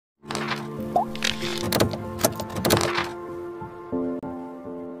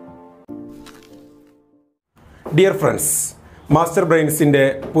Dear friends, Master Brains'ന്റെ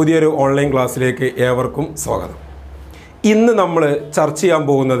പുതിയൊരു online ക്ലാസ്സിലേക്ക് ഏവർക്കും സ്വാഗതം. ഇന്ന് നമ്മൾ ചർച്ച ചെയ്യാൻ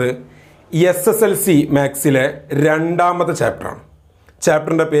പോകുന്നത് SSLC മാത്സിലെ രണ്ടാമത്തെ ചാപ്റ്ററാണ്.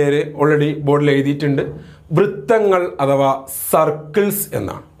 ചാപ്റ്ററിന്റെ പേര് ഓൾറെഡി ബോർഡിൽ എഴുതിയിട്ടുണ്ട്. വൃത്തങ്ങൾ അഥവാ സർക്കിൾസ്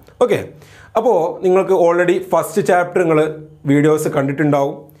എന്നാണ്. ഓക്കെ, അപ്പോൾ നിങ്ങൾക്ക് ഓൾറെഡി ഫസ്റ്റ് ചാപ്റ്റർ നിങ്ങൾ വീഡിയോസ്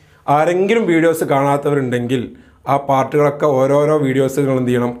കണ്ടിട്ടുണ്ടാവും. ആരെങ്കിലും വീഡിയോസ് കാണാത്തവരുണ്ടെങ്കിൽ ആ പാർട്ടുകളൊക്കെ ഓരോരോ വീഡിയോസുകൾ എന്ത്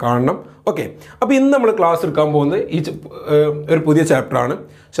ചെയ്യണം, കാണണം. ഓക്കെ, അപ്പോൾ ഇന്ന് നമ്മൾ ക്ലാസ് എടുക്കാൻ പോകുന്നത് ഒരു പുതിയ ചാപ്റ്ററാണ്.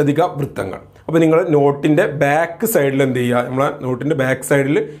 ശ്രദ്ധിക്കുക, വൃത്തങ്ങൾ. അപ്പോൾ നിങ്ങൾ നോട്ടിൻ്റെ ബാക്ക് സൈഡിൽ എന്ത് ചെയ്യുക, നമ്മളെ നോട്ടിൻ്റെ ബാക്ക്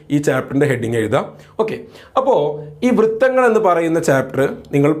സൈഡിൽ ഈ ചാപ്റ്ററിൻ്റെ ഹെഡിങ് എഴുതാം. ഓക്കെ, അപ്പോൾ ഈ വൃത്തങ്ങൾ എന്ന് പറയുന്ന ചാപ്റ്റർ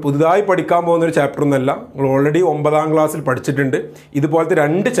നിങ്ങൾ പുതുതായി പഠിക്കാൻ പോകുന്ന ഒരു ചാപ്റ്റർ ഒന്നല്ല. നിങ്ങൾ ഓൾറെഡി 9ാം ക്ലാസ്സിൽ പഠിച്ചിട്ടുണ്ട് ഇതുപോലത്തെ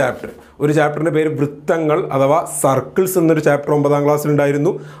രണ്ട് ചാപ്റ്റർ. ഒരു ചാപ്റ്ററിൻ്റെ പേര് വൃത്തങ്ങൾ അഥവാ സർക്കിൾസ് എന്നൊരു ചാപ്റ്റർ 9ാം ക്ലാസ്സിൽ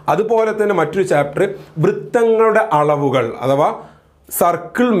ഉണ്ടായിരുന്നു. അതുപോലെ തന്നെ മറ്റൊരു ചാപ്റ്റർ വൃത്തങ്ങളുടെ അളവുകൾ അഥവാ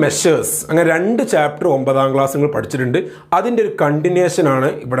സർക്കിൾ മെഷേഴ്സ്. അങ്ങനെ രണ്ട് ചാപ്റ്റർ 9ാം ക്ലാസ് നിങ്ങൾ പഠിച്ചിട്ടുണ്ട്. അതിൻ്റെ ഒരു കണ്ടിന്യൂഷനാണ്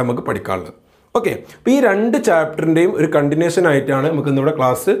ഇവിടെ നമുക്ക് പഠിക്കാനുള്ളത്. ഓക്കെ, അപ്പോൾ ഈ രണ്ട് ചാപ്റ്ററിൻ്റെയും ഒരു കണ്ടിന്യൂഷൻ ആയിട്ടാണ് നമുക്ക് ഇന്നിവിടെ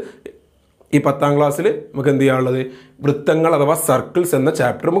ക്ലാസ്. ഈ 10ാം ക്ലാസ്സിൽ നമുക്ക് എന്ത് ചെയ്യാനുള്ളത്, വൃത്തങ്ങൾ അഥവാ സർക്കിൾസ് എന്ന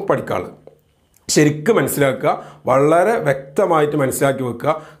ചാപ്റ്റർ നമുക്ക് പഠിക്കാനുള്ളത്. ശരിക്കും മനസ്സിലാക്കുക, വളരെ വ്യക്തമായിട്ട് മനസ്സിലാക്കി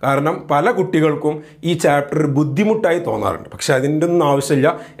വെക്കുക. കാരണം പല കുട്ടികൾക്കും ഈ ചാപ്റ്റർ ഒരു ബുദ്ധിമുട്ടായി തോന്നാറുണ്ട്. പക്ഷേ അതിൻ്റെ ഒന്നും ആവശ്യമില്ല.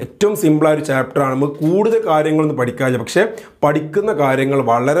 ഏറ്റവും സിമ്പിളായ ഒരു ചാപ്റ്ററാണ്. നമുക്ക് കൂടുതൽ കാര്യങ്ങളൊന്നും പഠിക്കാനില്ല. പക്ഷേ പഠിക്കുന്ന കാര്യങ്ങൾ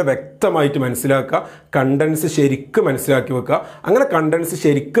വളരെ വ്യക്തമായിട്ട് മനസ്സിലാക്കുക. കണ്ടൻസ് ശരിക്കും മനസ്സിലാക്കി വെക്കുക. അങ്ങനെ കണ്ടൻസ്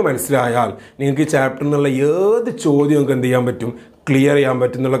ശരിക്കും മനസ്സിലായാൽ നിങ്ങൾക്ക് ഈ ചാപ്റ്ററിൽ നിന്നുള്ള ഏത് ചോദ്യം നിങ്ങൾക്ക് എന്ത് ചെയ്യാൻ പറ്റും, ക്ലിയർ ചെയ്യാൻ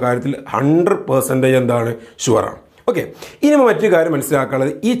പറ്റും എന്നുള്ള കാര്യത്തിൽ 100% എന്താണ്, ഷുവറാണ്. ഓക്കെ, ഇനി മറ്റൊരു കാര്യം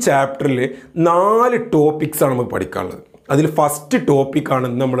മനസ്സിലാക്കാനുള്ളത്, ഈ ചാപ്റ്ററിൽ 4 ടോപ്പിക്സാണ് നമുക്ക് പഠിക്കാനുള്ളത്. അതിൽ ഫസ്റ്റ് ടോപ്പിക്കാണ്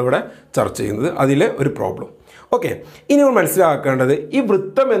നമ്മളിവിടെ ചർച്ച ചെയ്യുന്നത്, അതിലെ ഒരു പ്രോബ്ലം. ഓക്കെ, ഇനി നമ്മൾ മനസ്സിലാക്കേണ്ടത്, ഈ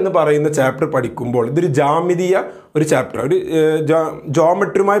വൃത്തം എന്ന് പറയുന്ന ചാപ്റ്റർ പഠിക്കുമ്പോൾ ഇതൊരു ജാമിതീയ ഒരു ചാപ്റ്റർ, ഒരു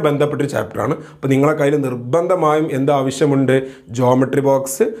ജോമെട്രിയുമായി ബന്ധപ്പെട്ടൊരു ചാപ്റ്ററാണ്. അപ്പോൾ നിങ്ങളെ കയ്യിൽ നിർബന്ധമായും എന്ത് ആവശ്യമുണ്ട്, ജോമെട്രി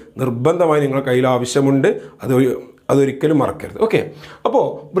ബോക്സ് നിർബന്ധമായും നിങ്ങളുടെ കയ്യിൽ ആവശ്യമുണ്ട്. അതൊരിക്കലും മറക്കരുത്. ഓക്കെ, അപ്പോൾ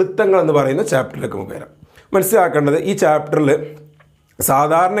വൃത്തങ്ങൾ എന്ന് പറയുന്ന ചാപ്റ്ററിലേക്ക് നമുക്ക് വരാം. മനസ്സിലാക്കേണ്ടത്, ഈ ചാപ്റ്ററിൽ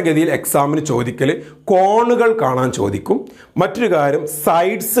സാധാരണഗതിയിൽ എക്സാമിന് ചോദിക്കൽ കോണുകൾ കാണാൻ ചോദിക്കും. മറ്റൊരു കാര്യം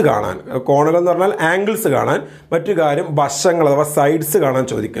സൈഡ്സ് കാണാൻ, കോണുകൾ എന്ന് പറഞ്ഞാൽ ആംഗിൾസ് കാണാൻ. മറ്റൊരു കാര്യം വശങ്ങൾ അഥവാ സൈഡ്സ് കാണാൻ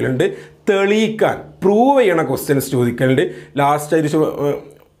ചോദിക്കലുണ്ട്. തെളിയിക്കാൻ, പ്രൂവ് ചെയ്യണ ക്വസ്റ്റ്യൻസ് ചോദിക്കലുണ്ട്. ലാസ്റ്റായിട്ട്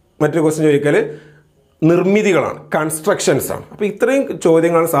മറ്റൊരു ക്വസ്റ്റ്യൻ ചോദിക്കൽ നിർമ്മിതികളാണ്, കൺസ്ട്രക്ഷൻസ് ആണ്. അപ്പോൾ ഇത്രയും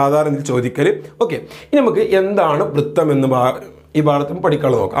ചോദ്യങ്ങളാണ് സാധാരണ ഇതിൽ ചോദിക്കൽ. ഓക്കെ, ഇനി നമുക്ക് എന്താണ് വൃത്തം എന്ന് ഈ ഭാഗത്തും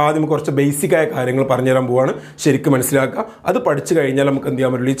പഠിക്കാനുള്ളത് നോക്കാം. ആദ്യം കുറച്ച് ബേസിക്കായ കാര്യങ്ങൾ പറഞ്ഞുതരാൻ പോവാണ്. ശരിക്കും മനസ്സിലാക്കുക. അത് പഠിച്ചു കഴിഞ്ഞാൽ നമുക്ക് എന്ത്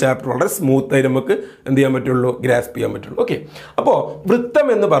ചെയ്യാൻ പറ്റുള്ളൂ, ഈ ചാപ്റ്റർ വളരെ സ്മൂത്തായി നമുക്ക് എന്ത് ചെയ്യാൻ പറ്റുള്ളൂ, ഗ്രാസ്പ് ചെയ്യാൻ പറ്റുള്ളൂ. ഓക്കെ, അപ്പോൾ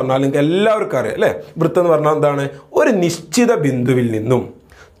വൃത്തം എന്ന് പറഞ്ഞാൽ നിങ്ങൾക്ക് എല്ലാവർക്കും അറിയാം അല്ലേ. വൃത്തം എന്ന് പറഞ്ഞാൽ എന്താണ്, ഒരു നിശ്ചിത ബിന്ദുവിൽ നിന്നും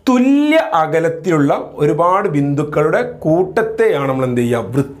തുല്യ അകലത്തിലുള്ള ഒരുപാട് ബിന്ദുക്കളുടെ കൂട്ടത്തെയാണ് നമ്മൾ എന്ത് ചെയ്യുക,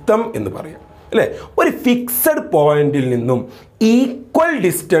 വൃത്തം എന്ന് പറയാം അല്ലേ. ഒരു ഫിക്സഡ് പോയിന്റിൽ നിന്നും ഈക്വൽ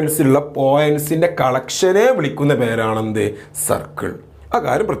ഡിസ്റ്റൻസിലുള്ള പോയിന്റ്സിന്റെ കളക്ഷനെ വിളിക്കുന്ന പേരാണെന്ത്, സർക്കിൾ. ആ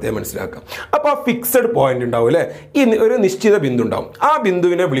കാര്യം പ്രത്യേകം മനസ്സിലാക്കാം. അപ്പോൾ ആ ഫിക്സഡ് പോയിന്റ് ഉണ്ടാവും അല്ലേ, ഈ ഒരു നിശ്ചിത ബിന്ദു ഉണ്ടാവും. ആ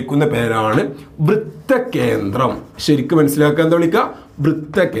ബിന്ദുവിനെ വിളിക്കുന്ന പേരാണ് വൃത്തകേന്ദ്രം. ശരിക്കും മനസ്സിലാക്കുക, എന്താ വിളിക്കുക,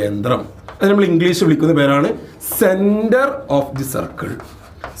 വൃത്തകേന്ദ്രം. അത് നമ്മൾ ഇംഗ്ലീഷ് വിളിക്കുന്ന പേരാണ് centre of the circle.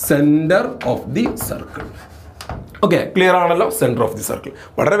 Centre of the circle. Okay, clear ആണല്ലോ, സെൻറ്റർ ഓഫ് ദി സർക്കിൾ.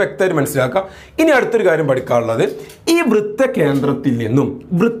 വളരെ വ്യക്തമായിട്ട് മനസ്സിലാക്കാം. ഇനി അടുത്തൊരു കാര്യം പഠിക്കാനുള്ളത്, ഈ വൃത്തകേന്ദ്രത്തിൽ നിന്നും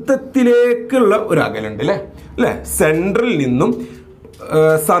വൃത്തത്തിലേക്കുള്ള ഒരു അകലുണ്ട് അല്ലേ. സെൻട്രൽ നിന്നും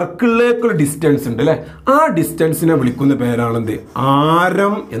സർക്കിളിലേക്കുള്ള ഡിസ്റ്റൻസ് ഉണ്ട് അല്ലേ. ആ ഡിസ്റ്റൻസിനെ വിളിക്കുന്ന പേരാണെന്ത്,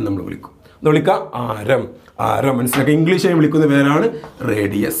 ആരം എന്ന് നമ്മൾ വിളിക്കും. എന്താ വിളിക്കുക, ആരം. ആരം മനസ്സിലാക്കുക. ഇംഗ്ലീഷിൽ വിളിക്കുന്ന പേരാണ്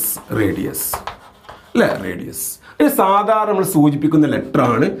റേഡിയസ്. റേഡിയസ് അല്ലേ, റേഡിയസ്. സാധാരണ നമ്മൾ സൂചിപ്പിക്കുന്ന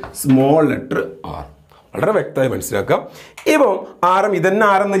ലെറ്ററാണ് സ്മോൾ ലെറ്റർ ആർ. വളരെ വ്യക്തമായി മനസ്സിലാക്കാം. ഇപ്പം ആരം ഇതന്നെ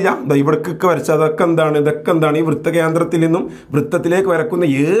ആരം എന്നില്ല, ഇവിടേക്കൊക്കെ വരച്ച അതൊക്കെ എന്താണ്, ഇതൊക്കെ എന്താണ്, ഈ വൃത്തകേന്ദ്രത്തിൽ നിന്നും വൃത്തത്തിലേക്ക് വരക്കുന്ന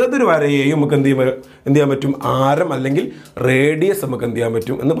ഏതൊരു വരയെയും നമുക്ക് എന്ത് ചെയ്യാൻ പറ്റും, ആരം അല്ലെങ്കിൽ റേഡിയസ് നമുക്ക് എന്ത് ചെയ്യാൻ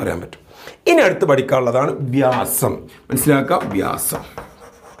പറ്റും എന്ന് പറയാൻ പറ്റും. ഇനി അടുത്ത് പഠിക്കാനുള്ളതാണ് വ്യാസം. മനസ്സിലാക്കുക, വ്യാസം.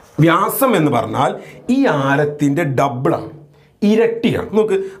 വ്യാസം എന്ന് പറഞ്ഞാൽ ഈ ആരത്തിൻ്റെ ഡബിളാണ്, ഇരട്ടിയാണ്.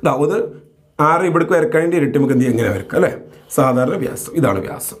 നമുക്ക് അത് ആറ് ഇവിടേക്ക് വരക്കാൻ്റെ ഇരട്ടി നമുക്ക് എന്ത് ചെയ്യാം, എങ്ങനെ വരക്കാം അല്ലേ. സാധാരണ വ്യാസം, ഇതാണ്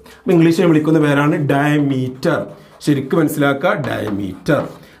വ്യാസം. ഇംഗ്ലീഷിൽ വിളിക്കുന്ന പേരാണ് ഡയമീറ്റർ. ശരിക്കും മനസ്സിലാക്കുക, ഡയമീറ്റർ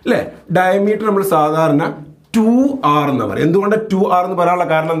അല്ലേ. ഡയമീറ്റർ നമ്മൾ സാധാരണ 2R എന്ന് പറയും. എന്തുകൊണ്ടാണ് 2R എന്ന് പറയാനുള്ള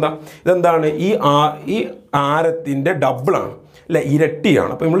കാരണം എന്താ, ഇതെന്താണ്, ഈ ആരത്തിൻ്റെ ഡബിളാണ് അല്ലേ,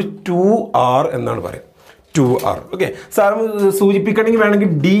 ഇരട്ടിയാണ്. അപ്പോൾ നമ്മൾ 2R എന്നാണ് പറയുക, 2R. ഓക്കെ, സാറ് സൂചിപ്പിക്കണമെങ്കിൽ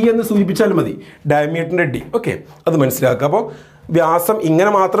വേണമെങ്കിൽ D എന്ന് സൂചിപ്പിച്ചാലും മതി, ഡയമീറ്ററിൻ്റെ D. ഓക്കെ, അത് മനസ്സിലാക്കുക. അപ്പോൾ വ്യാസം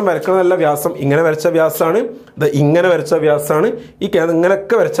ഇങ്ങനെ മാത്രം വരക്കണമെന്നല്ല, വ്യാസം ഇങ്ങനെ വരച്ച വ്യാസമാണ്, ഇത് ഇങ്ങനെ വരച്ച വ്യാസമാണ്. ഈ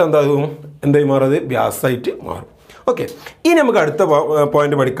ഇങ്ങനെയൊക്കെ വരച്ചാൽ എന്തായി മാറും, വ്യാസമായിട്ട് മാറും. ഓക്കെ, ഇനി നമുക്ക് അടുത്ത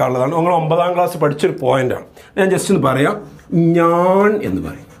പോയിന്റ് പഠിക്കാനുള്ളതാണ്. നിങ്ങൾ 9ാം ക്ലാസ് പഠിച്ചൊരു പോയിന്റാണ്. ഞാൻ ജസ്റ്റ് ഒന്ന് പറയാം. ഞാൻ എന്ന്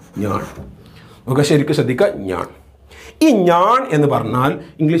പറയും. ഞാൻ. ഓക്കെ, ശരിക്കും ശ്രദ്ധിക്കുക. ഞാൻ. ഈ ഞാൻ എന്ന് പറഞ്ഞാൽ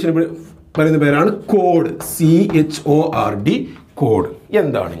ഇംഗ്ലീഷിൽ പറയുന്ന പേരാണ് കോഡ്. CHORD, code.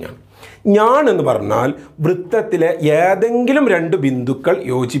 എന്താണ് ഞാൻ? ഞാൻ എന്ന് പറഞ്ഞാൽ വൃത്തത്തിലെ ഏതെങ്കിലും 2 ബിന്ദുക്കൾ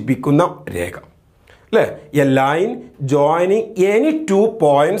യോജിപ്പിക്കുന്ന രേഖ, അല്ലേ? A line joining any 2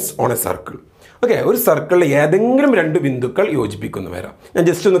 points on A circle. Okay, ഒരു സർക്കിളിൽ ഏതെങ്കിലും 2 ബിന്ദുക്കൾ യോജിപ്പിക്കുന്ന വരാം. ഞാൻ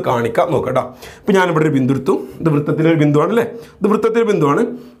ജസ്റ്റ് ഒന്ന് കാണിക്കാം, നോക്കട്ടോ. ഇപ്പം ഞാനിവിടെ ഒരു ബിന്ദു എടുത്തു. ഇത് വൃത്തത്തിലൊരു ബിന്ദുവാണ്, അല്ലേ? ഇത് വൃത്തത്തിലെ ബിന്ദുവാണ്.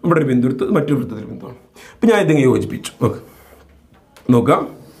 ഇവിടെ ഒരു ബിന്ദു എടുത്തു. മറ്റൊരു വൃത്തത്തിലെ ബിന്ദുവാണ്. ഇപ്പം ഞാൻ ഇതിങ്ങനെ യോജിപ്പിച്ചു. നോക്കാം.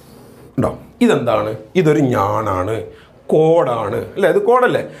 ഉണ്ടോ? ഇതെന്താണ്? ഇതൊരു ഞാനാണ്, കോഡാണ്, അല്ലേ? ഇത്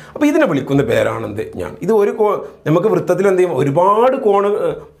കോഡല്ലേ? അപ്പോൾ ഇതിനെ വിളിക്കുന്ന പേരാണെന്ത്? ഞാൻ. ഇത് ഒരു നമുക്ക് വൃത്തത്തിൽ എന്ത് ചെയ്യും?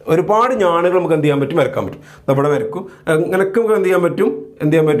 ഒരുപാട് ഞാനുകൾ നമുക്ക് എന്ത് ചെയ്യാൻ പറ്റും? വരക്കാൻ പറ്റും. നമ്മുടെ വരക്കും ഇങ്ങനെയൊക്കെ നമുക്ക് എന്ത് ചെയ്യാൻ പറ്റും?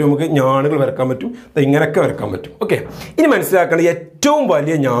 നമുക്ക് ഞാനുകൾ വരക്കാൻ പറ്റും. ഇങ്ങനെയൊക്കെ വരക്കാൻ പറ്റും. ഓക്കെ, ഇനി മനസ്സിലാക്കേണ്ടത് ഏറ്റവും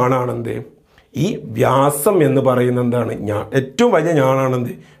വലിയ ഞാനാണെന്ത്? ഈ വ്യാസം എന്ന് പറയുന്ന എന്താണ്? ഞാൻ. ഏറ്റവും വലിയ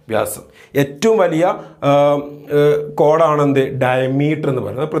ഞാനാണെന്ത്? വ്യാസം. ഏറ്റവും വലിയ കോഡാണെന്ത്? ഡയമീറ്റർ എന്ന്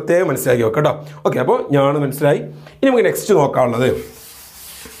പറയുന്നത്. പ്രത്യേകം മനസ്സിലാക്കി വെക്കാം കേട്ടോ. ഓക്കെ, അപ്പോൾ ഞാൻ മനസ്സിലായി. ഇനി നമുക്ക് നെക്സ്റ്റ് നോക്കാനുള്ളത്,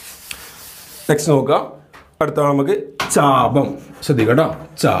 നെക്സ്റ്റ് നോക്കാം. അടുത്ത നമുക്ക് ചാപം. ശ്രദ്ധിക്കാം കേട്ടോ.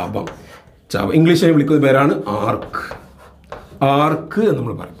 ചാപം. ഇംഗ്ലീഷിൽ വിളിക്കുന്ന പേരാണ് ആർക്ക്. ആർക്ക് എന്ന്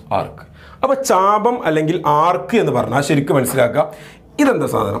നമ്മൾ പറയും. ആർക്ക്. അപ്പോൾ ചാപം അല്ലെങ്കിൽ ആർക്ക് എന്ന് പറഞ്ഞാൽ ശരിക്കും മനസ്സിലാക്കുക. ഇതെന്താ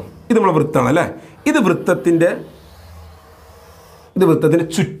സാധനം? ഇത് നമ്മളെ വൃത്തമാണ്, അല്ലേ? ഇത് വൃത്തത്തിൻ്റെ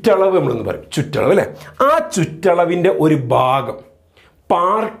ചുറ്റളവ് നമ്മളെന്ന് പറയും. ചുറ്റളവ്, അല്ലേ? ആ ചുറ്റളവിൻ്റെ ഒരു ഭാഗം,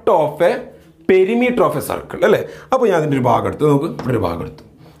 part of A perimeter of A circle, അല്ലേ? അപ്പോൾ ഞാൻ അതിൻ്റെ ഒരു ഭാഗം എടുത്തു. നോക്ക്, ഇവിടെ ഒരു ഭാഗം എടുത്തു,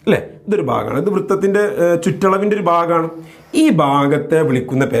 അല്ലേ? ഇതൊരു ഭാഗമാണ്. ഇത് വൃത്തത്തിൻ്റെ ചുറ്റളവിൻ്റെ ഒരു ഭാഗമാണ്. ഈ ഭാഗത്തെ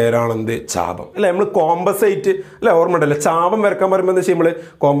വിളിക്കുന്ന പേരാണെന്ത്? ചാപം, അല്ലേ? നമ്മൾ കോമ്പസൈറ്റ്, അല്ലേ? ഓർമ്മ ഉണ്ടല്ലേ? ചാപം വരക്കാൻ പറയുമ്പോൾ എന്താ ചെയ്യുമ്പോൾ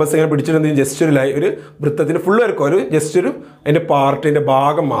കോമ്പസ് ഇങ്ങനെ പിടിച്ചിട്ട് എന്ത് ചെയ്യും? ജസ്റ്റ് ഒരു വൃത്തത്തിന് ഫുള്ള് വരക്കും. ജസ്റ്റ് അതിൻ്റെ പാർട്ടിൻ്റെ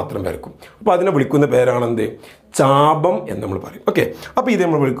ഭാഗം മാത്രം വരക്കും. അപ്പോൾ അതിനെ വിളിക്കുന്ന പേരാണെന്ത്? ചാപം എന്ന് നമ്മൾ പറയും. ഓക്കെ, അപ്പോൾ ഇത്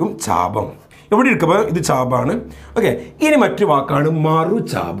നമ്മൾ വിളിക്കും ചാപം. എവിടെ ഇരിക്കുമ്പോൾ ഇത് ചാപമാണ്. ഓക്കെ, ഇനി മറ്റൊരു വാക്കാണ്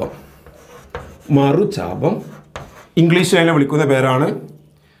മറുചാപം. മറുചാപം ഇംഗ്ലീഷിൽ അതിനെ വിളിക്കുന്ന പേരാണ്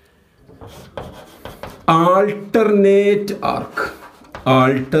alternate arc.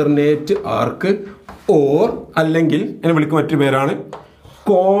 Alternate arc or അല്ലെങ്കിൽ അതിനെ വിളിക്കുന്ന മറ്റൊരു പേരാണ്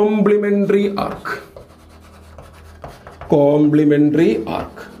കോംപ്ലിമെന്ററി ആർക്ക്. കോംപ്ലിമെന്ററി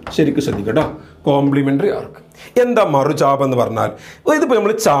ആർക്ക്. ശരിക്കും ശ്രദ്ധിക്കട്ടോ. കോംപ്ലിമെന്ററി ആർക്ക്. എന്താ മറുചാപം എന്ന് പറഞ്ഞാൽ? ഇതിപ്പോൾ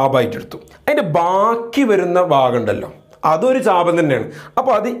നമ്മൾ ചാപായിട്ട് എടുത്തു. അതിൻ്റെ ബാക്കി വരുന്ന ഭാഗം ഉണ്ടല്ലോ, അതൊരു ചാപം തന്നെയാണ്.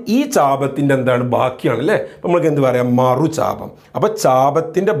 അപ്പോൾ അത് ഈ ചാപത്തിൻ്റെ എന്താണ്? ബാക്കിയാണ്, അല്ലേ? നമ്മൾക്ക് എന്ത് പറയാം? മറുചാപം. അപ്പോൾ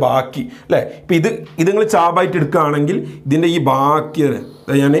ചാപത്തിൻ്റെ ബാക്കി, അല്ലേ? ഇപ്പം ഇത് നിങ്ങൾ ചാപായിട്ട് എടുക്കുകയാണെങ്കിൽ ഇതിൻ്റെ ഈ ബാക്കി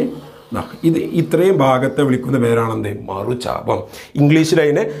ഞാൻ ഇത്രയും ഭാഗത്തെ വിളിക്കുന്ന പേരാണെന്ത്? മറുചാപം. ഇംഗ്ലീഷിൽ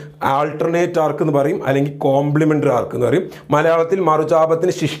അതിനെ ആൾട്ടർനേറ്റ് ആർക്ക് എന്ന് പറയും, അല്ലെങ്കിൽ കോംപ്ലിമെൻ്ററി ആർക്ക് എന്ന് പറയും. മലയാളത്തിൽ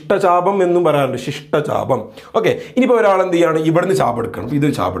മറുചാപത്തിന് ശിഷ്ടചാപം എന്നും പറയാറുണ്ട്. ശിഷ്ടചാപം. ഓക്കെ, ഇനിയിപ്പോൾ ഒരാളെന്ത് ചെയ്യാണ്? ഇവിടുന്ന് ചാപെടുക്കണം.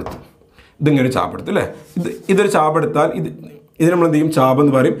 ഇതൊരു ചാപെടുത്തു, ഇതിങ്ങനെ ചാപെടുത്തു, അല്ലേ? ഇതൊരു ചാപെടുത്താൽ ഇത് നമ്മൾ എന്ത് ചെയ്യും? ചാപം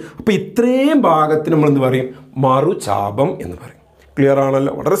എന്ന് പറയും. അപ്പോൾ ഇത്രയും ഭാഗത്തിന് നമ്മൾ എന്ത് പറയും? മറുചാപം എന്ന് പറയും. ക്ലിയർ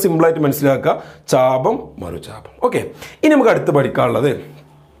ആണല്ലോ? വളരെ സിമ്പിളായിട്ട് മനസ്സിലാക്കുക. ചാപം, മറുചാപം. ഓക്കെ, ഇനി നമുക്ക് അടുത്ത് പഠിക്കാനുള്ളത്,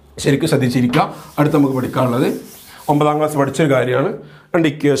 ശരിക്കും ശ്രദ്ധിച്ചിരിക്കുക. അടുത്ത് നമുക്ക് പഠിക്കാനുള്ളത് 9ാം ക്ലാസ് പഠിച്ചൊരു കാര്യമാണ്. 2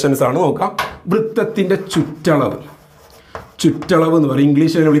 ഇക്വേഷൻസ് ആണ്. നോക്കാം. വൃത്തത്തിൻ്റെ ചുറ്റളവ്. ചുറ്റളവ് എന്ന് പറയും.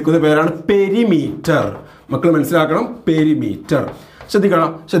 ഇംഗ്ലീഷിൽ വിളിക്കുന്ന പേരാണ് പെരിമീറ്റർ. മക്കൾ മനസ്സിലാക്കണം. പെരിമീറ്റർ.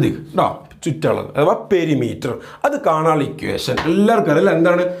 ശ്രദ്ധിക്കണം. ശ്രദ്ധിക്കുക. ചുറ്റളവ് അഥവാ പെരിമീറ്റർ. അത് കാണാനുള്ള ഇക്വേഷൻ എല്ലാവർക്കും അറിയില്ല.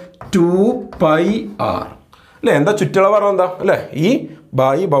 എന്താണ്? 2πr, അല്ലേ? എന്താ ചുറ്റളവ് പറഞ്ഞാൽ എന്താ? അല്ലേ? ഈ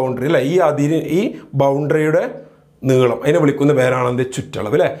ബൗണ്ടറി, അല്ലേ? ഈ ബൗണ്ടറിയുടെ നീളം, അതിനെ വിളിക്കുന്ന പേരാണെന്ത്?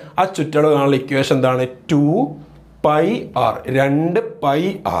 ചുറ്റളവ്, അല്ലേ? ആ ചുറ്റളവ് കാണാനുള്ള ഇക്വേഷൻ എന്താണ്? 2πr.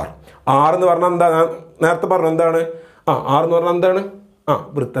 2πr. ആർ എന്ന് പറഞ്ഞാൽ എന്താ? നേരത്തെ പറഞ്ഞ എന്താണ്? ആർ എന്ന് പറഞ്ഞാൽ എന്താണ്?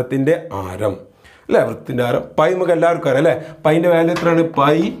 വൃത്തത്തിൻ്റെ ആരം, അല്ലേ? വൃത്തത്തിൻ്റെ ആരം. പൈ നമുക്ക് എല്ലാവർക്കും അറിയാം, അല്ലേ? പൈൻ്റെ വാല്യൂ എത്രയാണ്?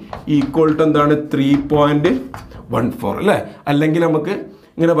 പൈ ഈക്വൽ ടു എന്താണ്? 3.14, അല്ലേ? അല്ലെങ്കിൽ നമുക്ക്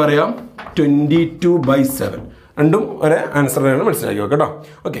ഇങ്ങനെ പറയാം 22/7. രണ്ടും ഒരേ ആൻസറാണ്. മനസ്സിലാക്കി കേട്ടോ.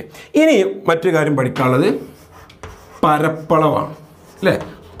 ഓക്കെ, ഇനി മറ്റൊരു കാര്യം പഠിക്കാനുള്ളത് പരപ്പളവാണ്, അല്ലേ?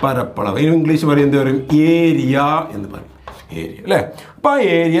 പരപ്പളവ്. ഇനി ഇംഗ്ലീഷ് പറയും എന്ത് പറയും? ഏരിയ എന്ന് പറയും. ഏരിയ, അല്ലേ? അപ്പോൾ ആ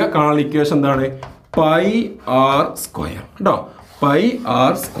ഏരിയ കാണാനുള്ള ഇക്വേഷൻ എന്താണ്? πr², കേട്ടോ.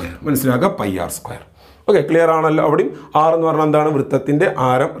 πr². മനസ്സിലാക്കുക. πr². ഓക്കെ, ക്ലിയർ ആണല്ലോ? അവിടെയും ആർ എന്ന് പറഞ്ഞാൽ എന്താണ്? വൃത്തത്തിൻ്റെ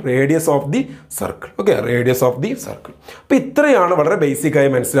ആരം, radius of the circle. Okay, radius of the circle. അപ്പോൾ ഇത്രയാണ് വളരെ ബേസിക്കായി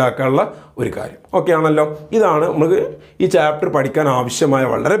മനസ്സിലാക്കാനുള്ള ഒരു കാര്യം. ഓക്കെ ആണല്ലോ? ഇതാണ് നമുക്ക് ഈ ചാപ്റ്റർ പഠിക്കാൻ ആവശ്യമായ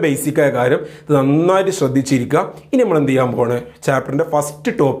വളരെ ബേസിക്കായ കാര്യം. ഇത് നന്നായിട്ട് ശ്രദ്ധിച്ചിരിക്കുക. ഇനി നമ്മൾ എന്ത് ചെയ്യാൻ പോവാണ്? ചാപ്റ്ററിൻ്റെ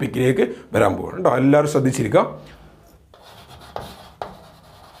ഫസ്റ്റ് ടോപ്പിക്കിലേക്ക് വരാൻ പോവാണ് കേട്ടോ. എല്ലാവരും ശ്രദ്ധിച്ചിരിക്കുക.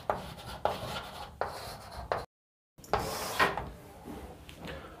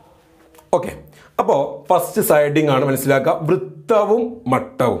 ഓക്കെ, അപ്പോൾ ഫസ്റ്റ് സൈഡിങ് ആണ് മനസ്സിലാക്കുക, വൃത്തവും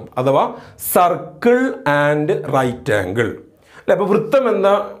മട്ടവും അഥവാ സർക്കിൾ ആൻഡ് റൈറ്റ് ആംഗിൾ അല്ലെ. അപ്പോൾ വൃത്തം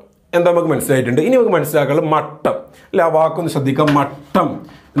എന്താ നമുക്ക് മനസ്സിലായിട്ടുണ്ട്. ഇനി നമുക്ക് മനസ്സിലാക്കാനുള്ളത് മട്ടം അല്ലെ. ആ വാക്കൊന്ന് ശ്രദ്ധിക്കാം, മട്ടം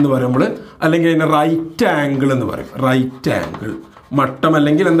എന്ന് പറയുമ്പോൾ അല്ലെങ്കിൽ അതിനെ റൈറ്റ് ആംഗിൾ എന്ന് പറയും. റൈറ്റ് ആംഗിൾ, മട്ടം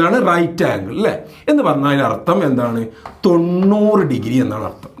അല്ലെങ്കിൽ എന്താണ് റൈറ്റ് ആംഗിൾ അല്ലേ എന്ന് പറഞ്ഞാൽ അതിൻ്റെ അർത്ഥം എന്താണ്? 90 ഡിഗ്രി എന്നാണ്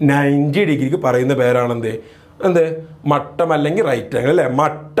അർത്ഥം. 90 ഡിഗ്രിക്ക് പറയുന്ന പേരാണെന്ത്? മട്ടം അല്ലെങ്കിൽ റൈറ്റ് ആംഗിൾ അല്ലേ.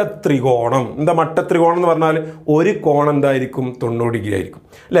 മട്ടത്രികോണം. എന്താ മട്ടത്രികോണം എന്ന് പറഞ്ഞാൽ ഒരു കോണം എന്തായിരിക്കും? 90 ഡിഗ്രി ആയിരിക്കും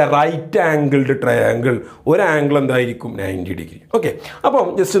അല്ലേ. റൈറ്റ് ആംഗിൾഡ് ട്രയാംഗിൾ ഒരു ആംഗിൾ എന്തായിരിക്കും? 90 ഡിഗ്രി. ഓക്കെ, അപ്പം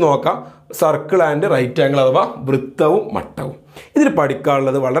ജസ്റ്റ് നോക്കാം, സർക്കിൾ ആൻഡ് റൈറ്റ് ആംഗിൾ അഥവാ വൃത്തവും മട്ടവും. ഇതിൽ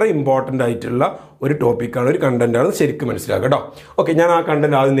പഠിക്കാനുള്ളത് വളരെ ഇമ്പോർട്ടൻ്റ് ആയിട്ടുള്ള ഒരു ടോപ്പിക്കാണ്, ഒരു കണ്ടന്റാണ്. ശരിക്കും മനസ്സിലാക്കുക കേട്ടോ. ഓക്കെ, ഞാൻ ആ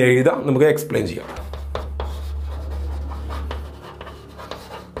കണ്ടന്റ് ആദ്യം എഴുതാം, നമുക്ക് എക്സ്പ്ലെയിൻ ചെയ്യാം.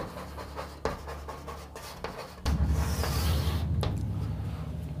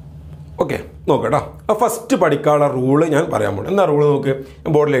 ഓക്കെ, നോക്കാം കേട്ടോ. ഫസ്റ്റ് പഠിക്കാനുള്ള റൂള് ഞാൻ പറയാൻ പോകും. എന്താ റൂള് നോക്ക്,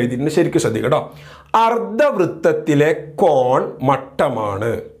 ഞാൻ ബോർഡിൽ എഴുതിയിട്ടുണ്ട്, ശരിക്കും ശ്രദ്ധിക്കുക കേട്ടോ. അർദ്ധവൃത്തത്തിലെ കോൺ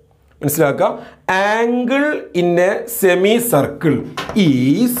മട്ടമാണ്. മനസ്സിലാക്കുക. Angle in A semi circle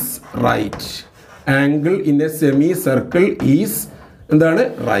is right. Angle in A semi circle is എന്താണ്?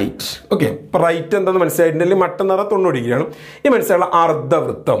 റൈറ്റ്. ഓക്കെ, ഇപ്പം റൈറ്റ് എന്താണെന്ന് മനസ്സിലായിട്ടുണ്ടെങ്കിൽ മട്ടം എന്ന് പറഞ്ഞാൽ 90 ഡിഗ്രിയാണ്. ഈ മനസ്സിലുള്ള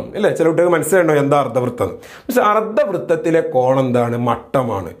അർദ്ധവൃത്തം അല്ലേ. ചില കുട്ടികൾക്ക് മനസ്സിലായിട്ടോ എന്താ അർദ്ധവൃത്തം. പക്ഷേ അർദ്ധവൃത്തത്തിലെ കോൺ എന്താണ്?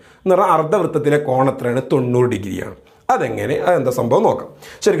 മട്ടമാണ് എന്ന് പറഞ്ഞാൽ അർദ്ധവൃത്തത്തിലെ കോൺ എത്രയാണ്? 90 ഡിഗ്രിയാണ്. അതെങ്ങനെ, അതെന്താ സംഭവം നോക്കാം.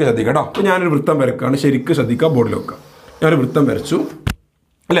 ശരിക്കും ശ്രദ്ധിക്കാം കേട്ടോ. അപ്പോൾ ഞാനൊരു വൃത്തം വരക്കുകയാണ്, ശരിക്കും ശ്രദ്ധിക്കുക, ബോർഡിൽ വെക്കുക. ഞാനൊരു വൃത്തം വരച്ചു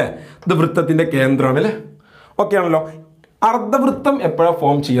അല്ലേ. ഇത് വൃത്തത്തിൻ്റെ കേന്ദ്രമാണ് അല്ലേ. ഓക്കെ ആണല്ലോ. അർദ്ധവൃത്തം എപ്പോഴാണ്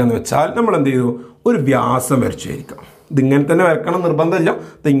ഫോം ചെയ്യാന്ന് വെച്ചാൽ നമ്മൾ എന്ത് ചെയ്തു? ഒരു വ്യാസം വരച്ചായിരിക്കാം. ഇതിങ്ങനെ തന്നെ വരക്കണം നിർബന്ധമില്ല,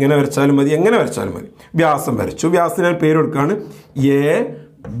 ഇത് ഇങ്ങനെ വരച്ചാലും മതി, എങ്ങനെ വരച്ചാലും മതി. വ്യാസം വരച്ചു. വ്യാസത്തിന് പേര് കൊടുക്കുകയാണ്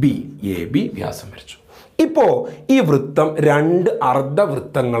എ ബി വ്യാസം വരച്ചു. ഇപ്പോൾ ഈ വൃത്തം 2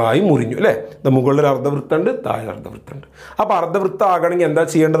 അർദ്ധവൃത്തങ്ങളായി മുറിഞ്ഞു അല്ലേ. മുകളിൽ അർദ്ധവൃത്തമുണ്ട്, താഴെ അർദ്ധവൃത്തമുണ്ട്. അപ്പോൾ അർദ്ധവൃത്തം ആകണമെങ്കിൽ എന്താ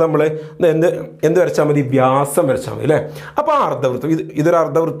ചെയ്യേണ്ടത്? നമ്മൾ എന്ത് വരച്ചാൽ മതി? വ്യാസം വരച്ചാൽ മതി അല്ലേ. അപ്പോൾ ആ അർദ്ധവൃത്തം ഇതൊരു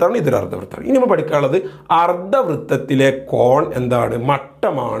അർദ്ധവൃത്തമാണ്, ഇതൊരു അർദ്ധവൃത്തമാണ്. ഇനി നമ്മൾ പഠിക്കാനുള്ളത് അർദ്ധവൃത്തത്തിലെ കോൺ എന്താണ്?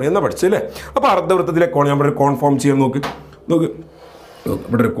 മട്ടമാണ് എന്ന് പഠിച്ചു അല്ലേ. അപ്പോൾ അർദ്ധവൃത്തത്തിലെ കോൺ നമ്മളൊരു കോൺ ഫോം ചെയ്യാൻ നോക്ക്.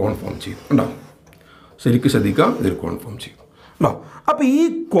 ഇവിടെ ഒരു കോൺ ഫോം ചെയ്തു ഉണ്ടോ. ശരിക്കും ശ്രദ്ധിക്കാം, ഇതൊരു കോൺ ഫോം ചെയ്തു. അപ്പോൾ ഈ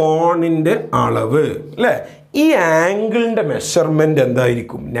കോണിൻ്റെ അളവ് അല്ലേ, ഈ ആംഗിളിൻ്റെ മെഷർമെൻറ്റ്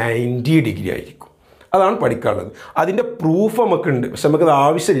എന്തായിരിക്കും? 90 ഡിഗ്രി ആയിരിക്കും. അതാണ് പഠിക്കാനുള്ളത്. അതിൻ്റെ പ്രൂഫ് നമുക്കുണ്ട്, പക്ഷെ നമുക്കത്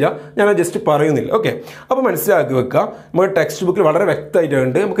ആവശ്യമില്ല, ഞാൻ ജസ്റ്റ് പറയുന്നില്ല. ഓക്കെ, അപ്പോൾ മനസ്സിലാക്കി വെക്കുക. നമുക്ക് ടെക്സ്റ്റ് ബുക്കിൽ വളരെ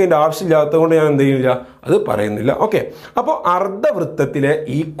വ്യക്തമായിട്ടുണ്ട്, നമുക്ക് അതിൻ്റെ ആവശ്യമില്ലാത്തത് കൊണ്ട് ഞാൻ എന്ത് ചെയ്യുന്നില്ല, അത് പറയുന്നില്ല. ഓക്കെ, അപ്പോൾ അർദ്ധവൃത്തത്തിലെ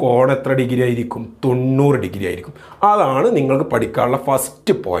ഈ കോൺ എത്ര ഡിഗ്രി ആയിരിക്കും? 90 ഡിഗ്രി ആയിരിക്കും. അതാണ് നിങ്ങൾക്ക് പഠിക്കാനുള്ള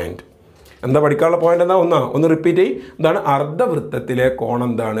ഫസ്റ്റ് പോയിന്റ്. എന്താ പഠിക്കാനുള്ള പോയിന്റ്? എന്താ? ഒന്ന് റിപ്പീറ്റ് ചെയ്യും. എന്താണ്? അർദ്ധവൃത്തത്തിലെ കോൺ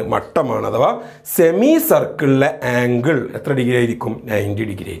എന്താണ്? മട്ടമാണ്. അഥവാ സെമി സർക്കിളിലെ ആംഗിൾ എത്ര ഡിഗ്രി ആയിരിക്കും? 90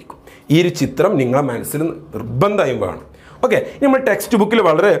 ഡിഗ്രി ആയിരിക്കും. ഈ ഒരു ചിത്രം നിങ്ങളെ മനസ്സിൽ നിർബന്ധമായും വേണം. ഓക്കെ, നമ്മൾ ടെക്സ്റ്റ് ബുക്കിൽ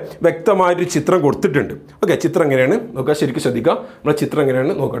വളരെ വ്യക്തമായൊരു ചിത്രം കൊടുത്തിട്ടുണ്ട്. ഓക്കെ, ചിത്രം എങ്ങനെയാണ് നോക്കുക, ശരിക്കും ശ്രദ്ധിക്കുക. നമ്മളെ ചിത്രം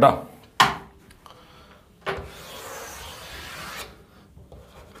എങ്ങനെയാണ് നോക്കട്ടോ.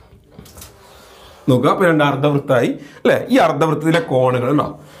 നോക്കുക, അപ്പോൾ 2 അർദ്ധവൃത്തമായി അല്ലേ. ഈ അർദ്ധവൃത്തത്തിലെ കോണുകൾ ഉണ്ടോ,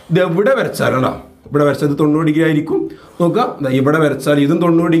 ഇത് എവിടെ വരച്ചാലുണ്ടോ, ഇവിടെ വരച്ചത് 90 ഡിഗ്രി ആയിരിക്കും. നോക്കുക, ഇവിടെ വരച്ചാൽ ഇതും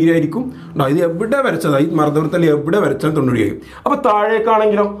 90 ഡിഗ്രി ആയിരിക്കും. ഇത് എവിടെ വരച്ചത്, ഈ അർദ്ധവൃത്തത്തിൽ എവിടെ വരച്ചാൽ 90 ഡിഗ്രി ആയിരിക്കും. അപ്പോൾ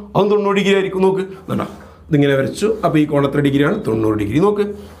താഴേക്കാണെങ്കിലോ അതും 90 ഡിഗ്രി ആയിരിക്കും. നോക്ക്, കണ്ടോ, ഇതിങ്ങനെ വരച്ചു. അപ്പോൾ ഈ കോൺ എത്ര ഡിഗ്രിയാണ്? 90 ഡിഗ്രി. നോക്ക്,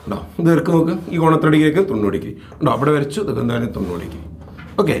 ഉണ്ടോ, ഇത് ഇറക്ക് നോക്ക്, ഈ കോൺ എത്ര ഡിഗ്രി ആയിരിക്കും? 90 ഡിഗ്രി. ഉണ്ടോ, അവിടെ വരച്ചു, ഇതൊക്കെ എന്താണ്? 90 ഡിഗ്രി.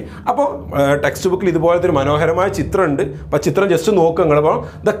 ഓക്കെ, അപ്പോൾ ടെക്സ്റ്റ് ബുക്കിൽ ഇതുപോലത്തെ ഒരു മനോഹരമായ ചിത്രമുണ്ട്. അപ്പോൾ ചിത്രം ജസ്റ്റ് നോക്കുക നിങ്ങൾ. അപ്പോൾ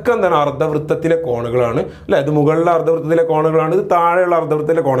ഇതൊക്കെ എന്താണ്? അർദ്ധവൃത്തത്തിലെ കോണുകളാണ് അല്ലേ. ഇത് മുകളിലെ അർദ്ധവൃത്തത്തിലെ കോണുകളാണ്, ഇത് താഴെയുള്ള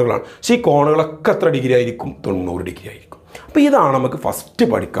അർദ്ധവൃത്തത്തിലെ കോണുകളാണ്. പക്ഷേ ഈ കോണുകളൊക്കെ എത്ര ഡിഗ്രി ആയിരിക്കും? 90 ഡിഗ്രി ആയിരിക്കും. അപ്പോൾ ഇതാണ് നമുക്ക് ഫസ്റ്റ്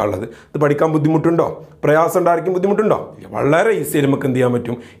പഠിക്കാനുള്ളത്. ഇത് പഠിക്കാൻ ബുദ്ധിമുട്ടുണ്ടോ? പ്രയാസം ഉണ്ടായിരിക്കും? ബുദ്ധിമുട്ടുണ്ടോ? വളരെ ഈസിയായി നമുക്ക് എന്ത് ചെയ്യാൻ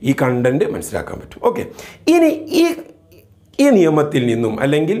പറ്റും? ഈ കണ്ടന്റ് മനസ്സിലാക്കാൻ പറ്റും. ഓക്കെ, ഇനി ഈ നിയമത്തിൽ നിന്നും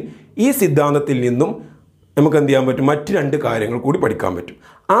അല്ലെങ്കിൽ ഈ സിദ്ധാന്തത്തിൽ നിന്നും നമുക്ക് എന്ത് ചെയ്യാൻ പറ്റും? മറ്റ് 2 കാര്യങ്ങൾ കൂടി പഠിക്കാൻ പറ്റും.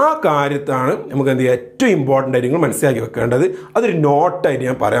 ആ കാര്യത്താണ് നമുക്ക് എന്ത് ചെയ്യുക, ഏറ്റവും ഇമ്പോർട്ടൻ്റ് ആയിട്ട് നിങ്ങൾ മനസ്സിലാക്കി വെക്കേണ്ടത്. അതൊരു നോട്ടായിട്ട്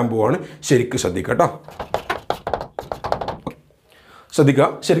ഞാൻ പറയാൻ പോവാണ്. ശരിക്കും ശ്രദ്ധിക്കുക കേട്ടോ. ശ്രദ്ധിക്കുക,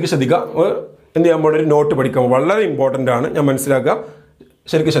 ശരിക്കും ശ്രദ്ധിക്കുക. എന്ത് ചെയ്യാൻ പോകുന്ന ഒരു നോട്ട് പഠിക്കാൻ വളരെ ഇമ്പോർട്ടൻ്റ് ആണ്, ഞാൻ മനസ്സിലാക്കുക.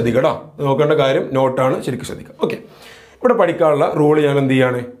 ശരിക്കും ശ്രദ്ധിക്കുക കേട്ടോ. നോക്കേണ്ട കാര്യം നോട്ടാണ്, ശരിക്കും ശ്രദ്ധിക്കുക. ഓക്കെ, ഇവിടെ പഠിക്കാനുള്ള റൂള് ഞാൻ എന്ത്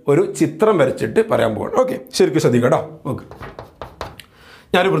ചെയ്യാണ്? ഒരു ചിത്രം വരച്ചിട്ട് പറയാൻ പോവാണ്. ഓക്കെ, ശരിക്കും ശ്രദ്ധിക്കുക കേട്ടോ. ഓക്കെ,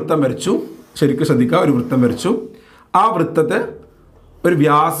 ഞാനൊരു വൃത്തം വരച്ചു. ശരിക്കും ശ്രദ്ധിക്കുക, ഒരു വൃത്തം വരച്ചു. ആ വൃത്തത്തെ ഒരു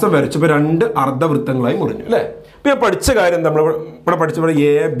വ്യാസം വരച്ചപ്പോൾ 2 അർദ്ധവൃത്തങ്ങളായി മുറിഞ്ഞു അല്ലേ. ഇപ്പോൾ ഞാൻ പഠിച്ച കാര്യം നമ്മൾ ഇവിടെ പഠിച്ചപ്പോൾ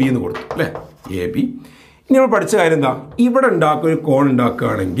AB എന്ന് കൊടുത്തു അല്ലേ. AB. ഇനി നമ്മൾ പഠിച്ച കാര്യം എന്താ? ഇവിടെ ഉണ്ടാക്കുക, ഒരു കോൺ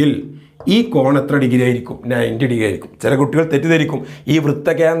ഉണ്ടാക്കുകയാണെങ്കിൽ ഈ കോൺ എത്ര ഡിഗ്രി ആയിരിക്കും? 90 ഡിഗ്രി ആയിരിക്കും. ചില കുട്ടികൾ തെറ്റിദ്ധരിക്കും, ഈ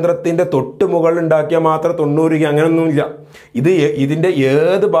വൃത്തകേന്ദ്രത്തിൻ്റെ തൊട്ട് മുകളിൽ ഉണ്ടാക്കിയാൽ മാത്രം 90 ഡിഗ്രി, അങ്ങനെയൊന്നുമില്ല. ഇതിൻ്റെ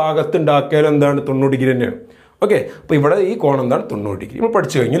ഏത് ഭാഗത്ത് ഉണ്ടാക്കിയാലും എന്താണ് 90 ഡിഗ്രി തന്നെയാണ്. ഓക്കെ, അപ്പോൾ ഇവിടെ ഈ കോൺ എന്താണ് 90 ഡിഗ്രി നമ്മൾ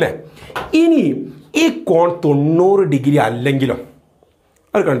പഠിച്ചു കഴിഞ്ഞു അല്ലേ. ഇനി ഈ കോൺ 90 ഡിഗ്രി അല്ലെങ്കിലോ?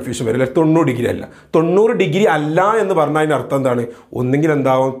 അത് കൺഫ്യൂഷൻ വരില്ല. 90 ഡിഗ്രി അല്ല. 90 ഡിഗ്രി അല്ല എന്ന് പറഞ്ഞാൽ അതിൻ്റെ അർത്ഥം എന്താണ്? ഒന്നെങ്കിൽ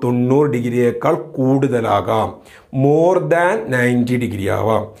എന്താവും, 90 ഡിഗ്രിയേക്കാൾ കൂടുതലാകാം, മോർ ദാൻ 90 ഡിഗ്രി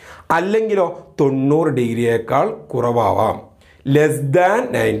ആവാം. അല്ലെങ്കിലോ 90 ഡിഗ്രിയേക്കാൾ കുറവാവാം, ലെസ് ദാൻ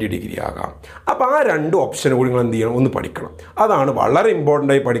 90 ഡിഗ്രി ആകാം. അപ്പോൾ ആ രണ്ട് ഓപ്ഷൻ കൂടി നിങ്ങൾ എന്ത് ചെയ്യണം? ഒന്ന് പഠിക്കണം. അതാണ് വളരെ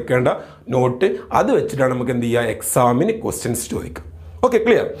ഇമ്പോർട്ടൻ്റ് ആയി പഠിക്കേണ്ട നോട്ട്. അത് വെച്ചിട്ടാണ് നമുക്ക് എന്ത് ചെയ്യുക, എക്സാമിന് ക്വസ്റ്റ്യൻസ് ചോദിക്കുക. Okay,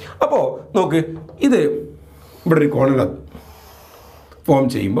 clear? അപ്പോൾ നോക്ക്, ഇത് ഇവിടെ ഒരു കോണിൽ ഫോം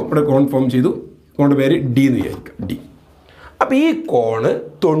ചെയ്യുമ്പോൾ ഇവിടെ കോൺ ഫോം ചെയ്തു. കോണിൻ്റെ പേര് ഡി എന്ന് വിചാരിക്കുക, ഡി. അപ്പോൾ ഈ കോണ്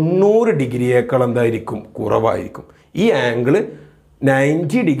 90 ഡിഗ്രിയേക്കാൾ എന്തായിരിക്കും? കുറവായിരിക്കും. ഈ ആംഗിള്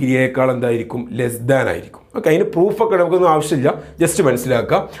 90 ഡിഗ്രിയേക്കാൾ എന്തായിരിക്കും? ലെസ് ദാൻ ആയിരിക്കും. ഓക്കെ, അതിന് പ്രൂഫൊക്കെ നമുക്കൊന്നും ആവശ്യമില്ല, ജസ്റ്റ്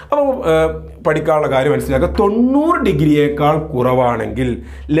മനസ്സിലാക്കുക. അപ്പോൾ പഠിക്കാനുള്ള കാര്യം മനസ്സിലാക്കുക. 90 ഡിഗ്രിയേക്കാൾ കുറവാണെങ്കിൽ,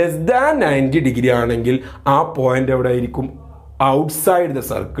 ലെസ് ദാൻ 90 ഡിഗ്രി ആണെങ്കിൽ ആ പോയിന്റ് എവിടെ ആയിരിക്കും? Outside the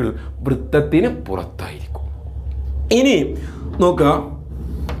circle, വൃത്തത്തിന് പുറത്തായിരിക്കും. ഇനി നോക്കുക,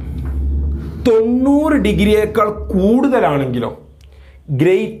 90 ഡിഗ്രിയേക്കാൾ കൂടുതലാണെങ്കിലോ,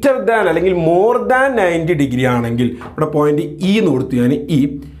 ഗ്രേറ്റർ ദാൻ അല്ലെങ്കിൽ മോർ ദാൻ 90 ഡിഗ്രി ആണെങ്കിൽ, ഇവിടെ പോയിന്റ് ഇ എന്ന് കൊടുത്തു ഞാൻ,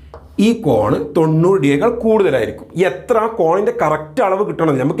 ഈ കോണ് 90 ഡിഗ്രിയേക്കാൾ കൂടുതലായിരിക്കും. എത്ര? കോണിൻ്റെ കറക്റ്റ് അളവ്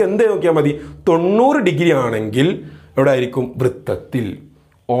കിട്ടണം. നമുക്ക് എന്ത് നോക്കിയാൽ മതി? 90 ഡിഗ്രി ആണെങ്കിൽ എവിടെ ആയിരിക്കും? വൃത്തത്തിൽ,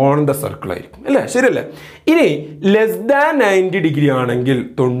 ഓൺ ദ സർക്കിൾ ആയിരിക്കും അല്ലേ, ശരിയല്ലേ? ഇനി ലെസ് ദാൻ 90 ഡിഗ്രി ആണെങ്കിൽ,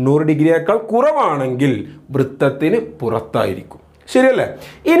 90 ഡിഗ്രിയേക്കാൾ കുറവാണെങ്കിൽ വൃത്തത്തിന് പുറത്തായിരിക്കും, ശരിയല്ലേ?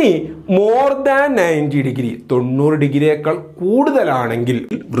 ഇനി മോർ ദാൻ 90 ഡിഗ്രി, 90 ഡിഗ്രിയേക്കാൾ കൂടുതലാണെങ്കിൽ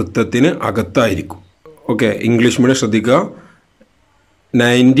വൃത്തത്തിന് അകത്തായിരിക്കും. ഓക്കെ, ഇംഗ്ലീഷ് മീഡിയം ശ്രദ്ധിക്കുക.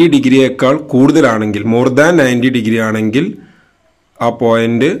 90 ഡിഗ്രിയേക്കാൾ കൂടുതലാണെങ്കിൽ, മോർ ദാൻ 90 ഡിഗ്രി ആണെങ്കിൽ ആ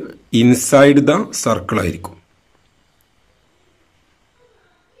പോയിന്റ് ഇൻസൈഡ് ദ സർക്കിൾ ആയിരിക്കും.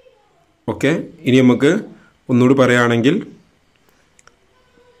 ഓക്കെ, ഇനി നമുക്ക് ഒന്നുകൂടി പറയുകയാണെങ്കിൽ,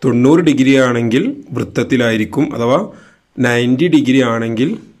 90 ഡിഗ്രി ആണെങ്കിൽ വൃത്തത്തിലായിരിക്കും, അഥവാ 90 ഡിഗ്രി ആണെങ്കിൽ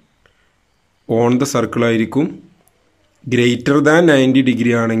ഓൺ ദ സർക്കിൾ ആയിരിക്കും. ഗ്രേറ്റർ ദാൻ 90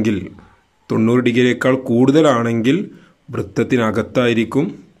 ഡിഗ്രി ആണെങ്കിൽ, 90 ഡിഗ്രിയേക്കാൾ കൂടുതലാണെങ്കിൽ വൃത്തത്തിനകത്തായിരിക്കും.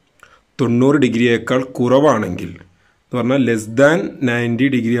 90 ഡിഗ്രിയേക്കാൾ കുറവാണെങ്കിൽ എന്ന് പറഞ്ഞാൽ ലെസ് ദാൻ 90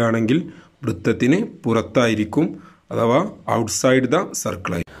 ഡിഗ്രി ആണെങ്കിൽ വൃത്തത്തിന് പുറത്തായിരിക്കും, അഥവാ ഔട്ട്സൈഡ് ദ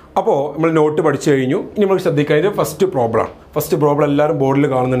സർക്കിൾ ആയിരിക്കും. അപ്പോൾ നമ്മൾ നോട്ട് പഠിച്ചു കഴിഞ്ഞു. ഇനി നമ്മൾ ശ്രദ്ധിക്കുന്നത് ഫസ്റ്റ് പ്രോബ്ലം ആണ്. ഫസ്റ്റ് പ്രോബ്ലം എല്ലാവരും ബോർഡിൽ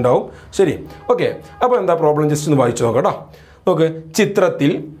കാണുന്നുണ്ടാവും, ശരി? ഓക്കെ, അപ്പോൾ എന്താ പ്രോബ്ലം ജസ്റ്റ് ഒന്ന് വായിച്ചു നോക്കാം കേട്ടോ. നോക്ക്,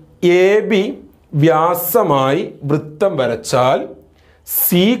 ചിത്രത്തിൽ AB വ്യാസമായി വൃത്തം വരച്ചാൽ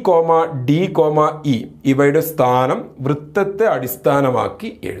C, D, E ഇവയുടെ സ്ഥാനം വൃത്തത്തെ അടിസ്ഥാനമാക്കി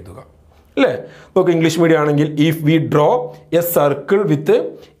എഴുതുക അല്ലേ? നോക്ക്, ഇംഗ്ലീഷ് മീഡിയം ആണെങ്കിൽ, if we draw A circle with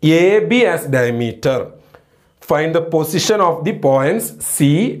AB as diameter, find the position of the points C,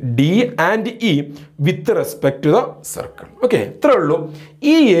 D and E with respect to the circle. Okay, ഇത്രേ ഉള്ളൂ.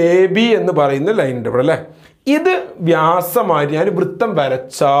 ഈ AB എന്ന് പറയുന്ന ലൈൻ ഉണ്ട് ഇവിടെ അല്ലേ, ഇത് വ്യാസമായിട്ട് ഞാൻ വൃത്തം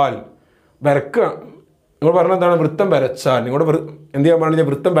വരച്ചാൽ, വരക്കുക നിങ്ങൾ പറഞ്ഞ എന്താണ്? വൃത്തം വരച്ചാൽ. നിങ്ങളുടെ എന്ത് ചെയ്യാൻ പറഞ്ഞില്ല?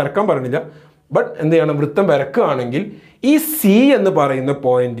 വൃത്തം വരക്കാൻ പറഞ്ഞില്ല, ബട്ട് എന്ത് ചെയ്യണം? വൃത്തം വരക്കുകയാണെങ്കിൽ ഈ C എന്ന് പറയുന്ന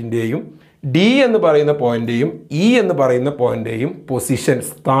പോയിന്റിൻ്റെയും D എന്ന് പറയുന്ന പോയിന്റേയും E എന്ന് പറയുന്ന പോയിന്റേയും പൊസിഷൻ,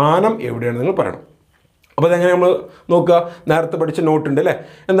 സ്ഥാനം എവിടെയാണ് നിങ്ങൾ പറയണം. അപ്പോൾ അതെങ്ങനെ നമ്മൾ നോക്കുക? നേരത്തെ പഠിച്ച നോട്ടുണ്ട് അല്ലേ,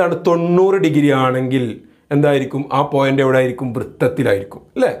 എന്താണ്? 90 ഡിഗ്രി ആണെങ്കിൽ എന്തായിരിക്കും? ആ പോയിന്റ് എവിടെ ആയിരിക്കും? വൃത്തത്തിലായിരിക്കും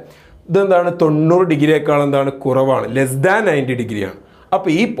അല്ലേ? ഇതെന്താണ്? 90 ഡിഗ്രിയേക്കാൾ എന്താണ്? കുറവാണ്, ലെസ് ദാൻ 90 ഡിഗ്രിയാണ്.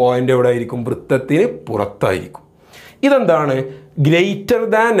 അപ്പോൾ ഈ പോയിന്റ് എവിടെ ആയിരിക്കും? വൃത്തത്തിന് പുറത്തായിരിക്കും. ഇതെന്താണ്? ഗ്രേറ്റർ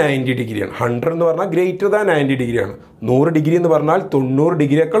ദാൻ 90 ഡിഗ്രിയാണ്. 100 എന്ന് പറഞ്ഞാൽ ഗ്രേറ്റർ ദാൻ 90 ഡിഗ്രിയാണ്. 100 ഡിഗ്രി എന്ന് പറഞ്ഞാൽ 90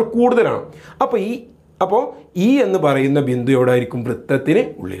 ഡിഗ്രിയേക്കാൾ കൂടുതലാണ്. അപ്പോൾ ഈ എന്ന് പറയുന്ന ബിന്ദു എവിടെ ആയിരിക്കും? വൃത്തത്തിന്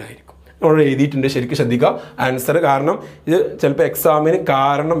ഉള്ളിലായിരിക്കും. നമ്മൾ എഴുതിയിട്ടുണ്ട്, ശരിക്കും ശ്രദ്ധിക്കുക ആൻസർ. കാരണം ഇത് ചിലപ്പോൾ എക്സാമിന്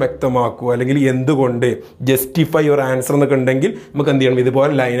കാരണം വ്യക്തമാക്കുക, അല്ലെങ്കിൽ എന്തുകൊണ്ട്, ജസ്റ്റിഫൈ യുവർ ആൻസർ എന്നൊക്കെ ഉണ്ടെങ്കിൽ നമുക്ക് എന്ത് ചെയ്യണം?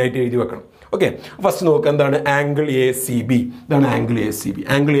 ഇതുപോലെ ലൈനായിട്ട് എഴുതി വെക്കണം. ഓക്കെ, ഫസ്റ്റ് നോക്കുക, എന്താണ്? Angle ACB. ഇതാണ് angle ACB.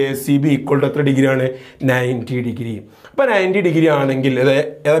 Angle ACB equal to എത്ര ഡിഗ്രിയാണ്? 90 ഡിഗ്രി. അപ്പോൾ 90 ഡിഗ്രി ആണെങ്കിൽ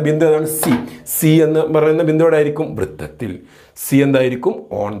ഏതാ ബിന്ദു? ഏതാണ്? C എന്ന് പറയുന്ന ബിന്ദു എവിടെ ആയിരിക്കും? വൃത്തത്തിൽ. C എന്തായിരിക്കും?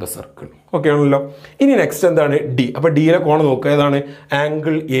 On the circle. ഓക്കെ ആണല്ലോ. ഇനി നെക്സ്റ്റ് എന്താണ്? D. അപ്പോൾ ഡിയിലെ കോൺ നോക്കുക, ഏതാണ്?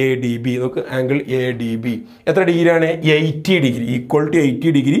 Angle ADB. നോക്ക്, ആംഗിൾ ADB എത്ര ഡിഗ്രിയാണ്? 80 degree. Equal to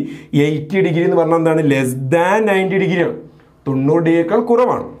 80 degree. 80 degree എന്ന് പറഞ്ഞാൽ എന്താണ്? ലെസ് ദാൻ 90 ഡിഗ്രിയാണ്. 90 ഡിഗ്രിയേക്കാൾ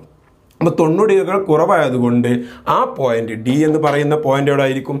കുറവാണ്. അപ്പോൾ 90 ഡിഗ്രിയേക്കാൾ കുറവായതുകൊണ്ട് ആ പോയിന്റ് D എന്ന് പറയുന്ന പോയിന്റ് എവിടെ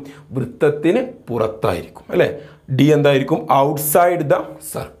ആയിരിക്കും? വൃത്തത്തിന് പുറത്തായിരിക്കും അല്ലേ? D എന്തായിരിക്കും? Outside the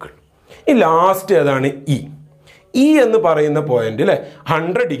circle. ഈ ലാസ്റ്റ് ഏതാണ്? E. ഇ എന്ന് പറയുന്ന പോയിന്റ് അല്ലേ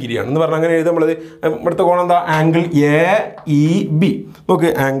 100 ഡിഗ്രിയാണ് എന്ന് പറഞ്ഞാൽ അങ്ങനെ എഴുതാം നമ്മളത്. ഇവിടുത്തെ കോണം എന്താ? Angle A E B. Okay,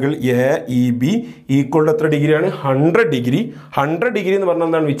 angle A E B equal to എത്ര ഡിഗ്രിയാണ്? 100 ഡിഗ്രി. 100 ഡിഗ്രി എന്ന് പറഞ്ഞാൽ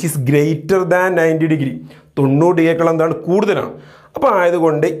എന്താണ്? Which is greater than 90 degree. 90 ഡിഗ്രിയേക്കാൾ എന്താണ്? കൂടുതലാണ്. അപ്പോൾ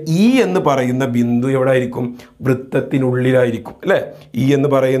ആയതുകൊണ്ട് ഇ എന്ന് പറയുന്ന ബിന്ദു എവിടെ ആയിരിക്കും? വൃത്തത്തിനുള്ളിലായിരിക്കും അല്ലേ? ഇ എന്ന്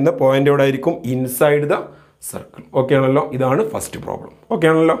പറയുന്ന പോയിന്റ് എവിടെ ആയിരിക്കും? Inside the circle. ഓക്കെ ആണല്ലോ? ഇതാണ് ഫസ്റ്റ് പ്രോബ്ലം. ഓക്കെ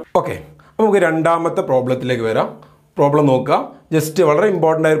ആണല്ലോ? ഓക്കെ, നമുക്ക് രണ്ടാമത്തെ പ്രോബ്ലത്തിലേക്ക് വരാം. പ്രോബ്ലം നോക്കുക. ജസ്റ്റ് വളരെ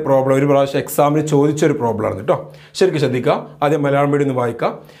ഇമ്പോർട്ടൻ്റ് ആയ ഒരു പ്രോബ്ലം, ഒരു പ്രാവശ്യം എക്സാമിന് ചോദിച്ചൊരു പ്രോബ്ലമാണ് കേട്ടോ. ശരിക്കും ശ്രദ്ധിക്കുക. ആദ്യം മലയാളം മീഡിയം ഒന്ന്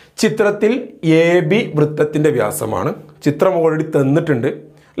വായിക്കാം. ചിത്രത്തിൽ എ ബി വൃത്തത്തിൻ്റെ വ്യാസമാണ്. ചിത്രം ഓൾറെഡി തന്നിട്ടുണ്ട്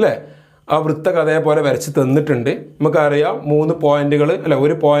അല്ലേ? ആ വൃത്തം അതേപോലെ വരച്ച് തന്നിട്ടുണ്ട്. നമുക്കറിയാം 3 പോയിന്റുകൾ അല്ല,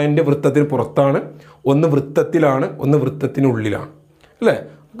 ഒരു പോയിന്റ് വൃത്തത്തിന് പുറത്താണ്, ഒന്ന് വൃത്തത്തിലാണ്, ഒന്ന് വൃത്തത്തിനുള്ളിലാണ് അല്ലേ?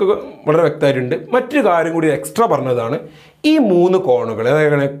 വളരെ വ്യക്തമായിട്ടുണ്ട്. മറ്റൊരു കാര്യം കൂടി എക്സ്ട്രാ പറഞ്ഞതാണ്, ഈ 3 കോണുകൾ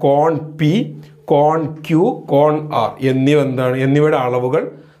അതായത് കോൺ പി, കോൺ ക്യൂ, കോൺ ആർ എന്നിവയുടെ അളവുകൾ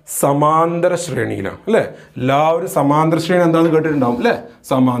സമാന്തര ശ്രേണിയിലാണ് അല്ലേ? എല്ലാവരും സമാന്തര ശ്രേണി എന്താണെന്ന് കേട്ടിട്ടുണ്ടാവും അല്ലേ?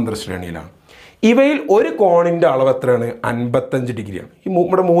 സമാന്തര ശ്രേണിയിലാണ്. ഇവയിൽ ഒരു കോണിൻ്റെ അളവ് എത്രയാണ്? 55 ഡിഗ്രിയാണ്.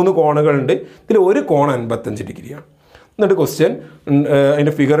 ഇവിടെ 3 കോണുകളുണ്ട്. ഇതിൽ ഒരു കോൺ 55 ഡിഗ്രിയാണ്. എന്നിട്ട് ക്വസ്റ്റ്യൻ,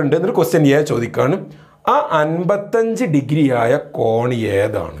 അതിൻ്റെ ഫിഗർ ഉണ്ട്. എന്നിട്ട് ക്വസ്റ്റ്യൻ എ ചോദിക്കുകയാണ്, ആ 55 ഡിഗ്രിയായ കോൺ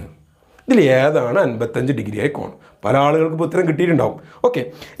ഏതാണ്? ഇതിൽ ഏതാണ് 55 ഡിഗ്രിയായ കോൺ? പല ആളുകൾക്ക് ഇപ്പോൾ ഉത്തരം കിട്ടിയിട്ടുണ്ടാവും. ഓക്കെ,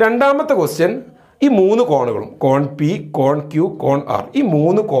 രണ്ടാമത്തെ ക്വസ്റ്റ്യൻ, ഈ 3 കോണുകളും കോൺ പി, കോൺ ക്യൂ, കോൺ ആർ, ഈ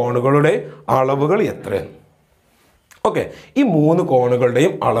 3 കോണുകളുടെ അളവുകൾ എത്രയാണ്? ഓക്കെ, ഈ 3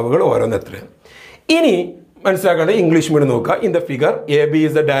 കോണുകളുടെയും അളവുകൾ ഓരോന്ന് എത്രയാണ്? ഇനി മനസ്സിലാക്കേണ്ടത് ഇംഗ്ലീഷ് മീഡിയം നോക്കുക. In the figure A B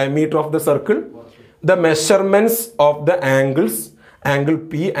is the diameter of the circle. The measurements of the angles, angle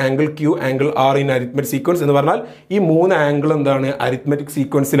P, angle Q, angle are in arithmetic sequence എന്ന് പറഞ്ഞാൽ ഈ 3 ആംഗിൾ എന്താണ്? അരിത്മെറ്റിക്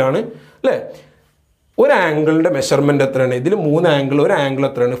സീക്വൻസിലാണ് അല്ലേ? ഒരു ആംഗിളിന്റെ മെഷർമെന്റ് എത്രയാണ്? ഇതിൽ 3 ആംഗിൾ, ഒരു ആംഗിൾ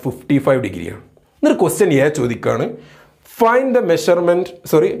എത്രയാണ്? 55 ഡിഗ്രിയാണ്. എന്നൊരു ക്വസ്റ്റ്യൻ എ ചോദിക്കുകയാണ്, find the measurement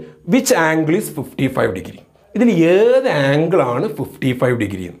which angle is 55 degree. ഇതിൽ ഏത് ആംഗിളാണ് 55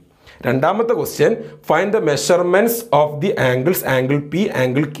 ഡിഗ്രി? രണ്ടാമത്തെ question, find the measurements of the angles, angle P,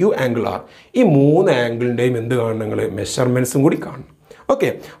 angle Q, angle R. ഈ 3 ആംഗിളിൻ്റെയും എന്ത് കാണണം? നിങ്ങൾ മെഷർമെന്റ്സും കൂടി കാണണം. ഓക്കെ,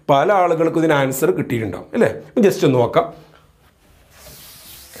 പല ആളുകൾക്കും ഇതിന് ആൻസർ കിട്ടിയിട്ടുണ്ടാവും അല്ലേ? ജസ്റ്റ് ഒന്ന് നോക്കാം.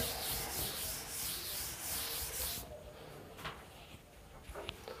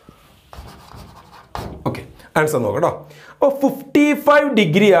 ഓക്കെ, ആൻസർ നോക്കാം കേട്ടോ. അപ്പോൾ 55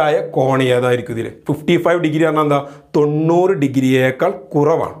 ഡിഗ്രി ആയ കോൺ ഏതായിരിക്കും ഇതിൽ? 55 ഡിഗ്രി പറഞ്ഞാൽ എന്താ? 90 ഡിഗ്രിയേക്കാൾ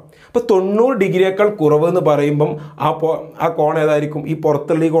കുറവാണ്. അപ്പോൾ 90 ഡിഗ്രിയേക്കാൾ കുറവ് എന്ന് പറയുമ്പം ആ കോൺ ഏതായിരിക്കും? ഈ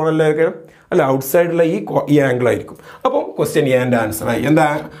പുറത്തുള്ള ഈ കോണല്ലായിരിക്കും അല്ല, ഔട്ട്സൈഡിലുള്ള ഈ ആംഗിൾ ആയിരിക്കും. അപ്പം ക്വസ്റ്റ്യൻ എൻ്റെ ആൻസറായി. എന്താ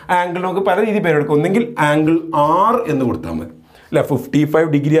ആംഗിൾ? നമുക്ക് പല രീതിയിൽ പേരെടുക്കും. ഒന്നെങ്കിൽ ആംഗിൾ ആർ എന്ന് കൊടുത്താൽ മതി അല്ല, 55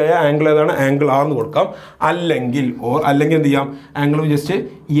 ഡിഗ്രി ആയ ആംഗിൾ ഏതാണ്? ആംഗിൾ ആർ എന്ന് കൊടുക്കാം. അല്ലെങ്കിൽ എന്ത് ചെയ്യാം? Angle just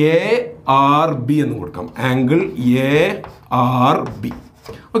A R B എന്ന് കൊടുക്കാം. Angle A R B.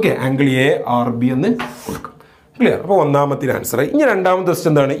 Okay, angle A R B എന്ന് കൊടുക്കാം. ക്ലിയർ? അപ്പോൾ ഒന്നാമത്തെ ആൻസറായി. ഇനി രണ്ടാമത്തെ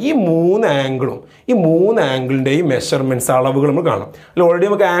ക്വസ്റ്റ്യൻ എന്താണ്? ഈ 3 ആംഗിളും ഈ 3 ആംഗിളിൻ്റെയും മെഷർമെൻറ്റ്സ്, അളവുകൾ നമ്മൾ കാണാം. അല്ല, ഓൾറെഡി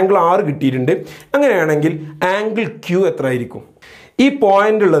നമുക്ക് ആംഗിൾ 6 കിട്ടിയിട്ടുണ്ട്. അങ്ങനെയാണെങ്കിൽ ആംഗിൾ ക്യൂ എത്ര ആയിരിക്കും? ഈ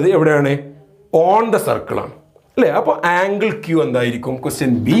പോയിന്റ് ഉള്ളത് എവിടെയാണ്? ഓൺ ദ സർക്കിളാണ് അല്ലേ? അപ്പോൾ ആംഗിൾ ക്യൂ എന്തായിരിക്കും?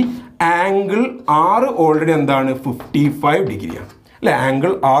 Question B, angle are already എന്താണ്? 55 ഡിഗ്രിയാണ് അല്ലേ?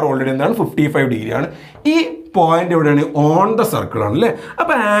 ആംഗിൾ ആർ ഓൾറെഡി എന്താണ്? 55 ഡിഗ്രിയാണ്. ഈ പോയിന്റ് എവിടെയാണ്? ഓൺ ദ സർക്കിൾ ആണ് അല്ലേ?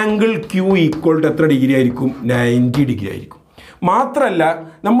 അപ്പോൾ ആംഗിൾ ക്യൂ ഈക്വൽ ടു എത്ര ഡിഗ്രി ആയിരിക്കും? 90 ഡിഗ്രി ആയിരിക്കും. മാത്രമല്ല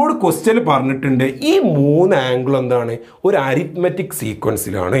നമ്മോട് ക്വസ്റ്റ്യൻ പറഞ്ഞിട്ടുണ്ട് ഈ 3 ആംഗിൾ എന്താണ്? ഒരു അരിത്മെറ്റിക്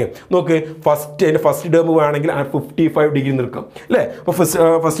സീക്വൻസിലാണ്. നോക്ക്, ഫസ്റ്റ് ടേം വേണമെങ്കിൽ 55 ഡിഗ്രി നിൽക്കാം അല്ലേ? അപ്പോൾ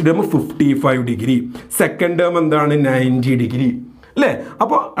first term 55 degree, second term എന്താണ്? 90 ഡിഗ്രി അല്ലേ?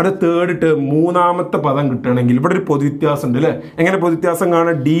 അപ്പോൾ അവിടെ തേർഡ് ടേം, മൂന്നാമത്തെ പദം കിട്ടണമെങ്കിൽ ഇവിടെ ഒരു പൊതുവ്യത്യാസം ഉണ്ട് അല്ലേ? എങ്ങനെ പൊതുവ്യത്യാസം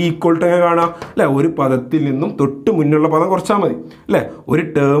കാണാം? ഡി ഈക്വൽ ടു എങ്ങനെ കാണാം അല്ലേ? ഒരു പദത്തിൽ നിന്നും തൊട്ട് മുന്നുള്ള പദം കുറച്ചാൽ മതി അല്ലേ? ഒരു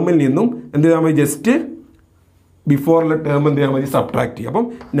ടേമിൽ നിന്നും എന്ത് ചെയ്താൽ മതി? ജസ്റ്റ് ബിഫോറുള്ള ടേം എന്ത് ചെയ്യാൻ മതി? സബ്ട്രാക്ട് ചെയ്യുക. അപ്പം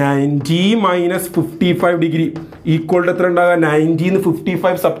 90 മൈനസ് 55 ഡിഗ്രി ഈക്വൽ ടു എത്ര ഉണ്ടാകുക? 90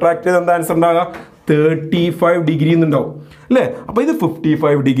 55 സബ്ട്രാക്ട് ചെയ്ത് എന്താ ആൻസർ ഉണ്ടാകുക? 35 ഡിഗ്രി എന്നുണ്ടാവും അല്ലേ? അപ്പോൾ ഇത്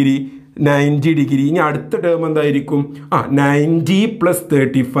 55 ഡിഗ്രി, 90 ഡിഗ്രി. ഇനി അടുത്ത ടേം എന്തായിരിക്കും? 90 പ്ലസ്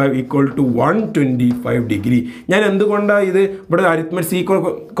 35 ഈക്വൽ ടു 125 ഡിഗ്രി. ഞാൻ എന്തുകൊണ്ടാണ് ഇത് ഇവിടെ അരിത്മെറ്റിക്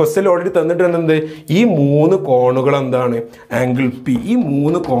സീക്വൻസ് ക്വസ്റ്റ്യൻ ഓൾറെഡി തന്നിട്ടുണ്ട്. ഈ 3 കോണുകൾ എന്താണ്? Angle P. ഈ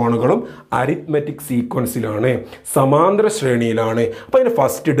 3 കോണുകളും അരിത്മെറ്റിക് സീക്വൻസിലാണ്, സമാന്തര ശ്രേണിയിലാണ്. അപ്പോൾ അതിന്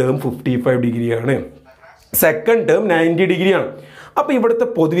ഫസ്റ്റ് ടേം 55 ഡിഗ്രിയാണ്, സെക്കൻഡ് ടേം 90 ഡിഗ്രിയാണ്. അപ്പോൾ ഇവിടുത്തെ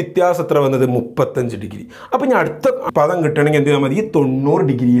പൊതുവ്യത്യാസം എത്ര വന്നത്? 35 ഡിഗ്രി. അപ്പോൾ ഞാൻ അടുത്ത പദം കിട്ടണമെങ്കിൽ എന്ത് ചെയ്യാൽ മതി? ഈ 90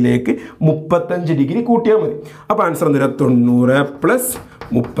 ഡിഗ്രിയിലേക്ക് 35 ഡിഗ്രി കൂട്ടിയാൽ മതി. അപ്പോൾ ആൻസർ എന്ത് വരിക? 90 പ്ലസ്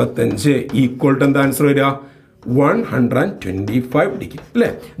 35 ഈക്വൽ ടു എന്താ ആൻസർ വരിക? 125 ഡിഗ്രി അല്ലേ.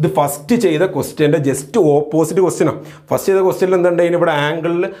 ഇത് ഫസ്റ്റ് ചെയ്ത ക്വസ്റ്റ്യൻ്റെ ജസ്റ്റ് ഓപ്പോസിറ്റ് ക്വസ്റ്റ്യനാണ്. ഫസ്റ്റ് ചെയ്ത ക്വസ്റ്റ്യനിൽ എന്തുണ്ട്, ഇവിടെ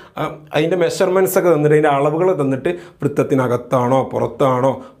ആംഗിളിൽ അതിൻ്റെ മെഷർമെൻറ്റ്സ് ഒക്കെ തന്നിട്ട് അതിൻ്റെ അളവുകൾ തന്നിട്ട് വൃത്തത്തിനകത്താണോ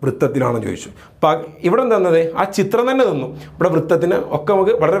പുറത്താണോ വൃത്തത്തിലാണോ ചോദിച്ചു. അപ്പം ഇവിടെ തന്നത് ആ ചിത്രം തന്നെ തന്നു. ഇവിടെ വൃത്തത്തിന് ഒക്കെ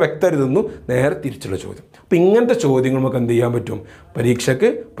നമുക്ക് വളരെ വ്യക്തമായിട്ട് തന്നു. നേരെ തിരിച്ചുള്ള ചോദ്യം. അപ്പം ഇങ്ങനത്തെ ചോദ്യങ്ങൾ നമുക്ക് എന്ത് ചെയ്യാൻ പറ്റും, പരീക്ഷയ്ക്ക്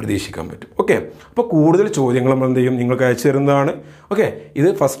പ്രതീക്ഷിക്കാൻ പറ്റും. ഓക്കെ, അപ്പോൾ കൂടുതൽ ചോദ്യങ്ങൾ നമ്മൾ എന്ത് ചെയ്യും, നിങ്ങൾക്ക് അയച്ചു തരുന്നതാണ്. ഓക്കെ, ഇത്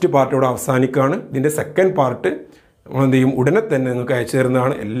ഫസ്റ്റ് പാർട്ട് ഇവിടെ അവസാനിക്കുകയാണ്. ഇതിൻ്റെ സെക്കൻഡ് പാർട്ട് നമ്മൾ എന്ത് ചെയ്യും, ഉടനെ തന്നെ നിങ്ങൾക്ക് അയച്ചു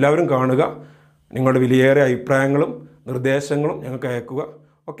തരുന്നതാണ്. എല്ലാവരും കാണുക. നിങ്ങളുടെ വിലയേറെ അഭിപ്രായങ്ങളും നിർദ്ദേശങ്ങളും ഞങ്ങൾക്ക് അയക്കുക.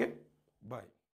 ഓക്കെ.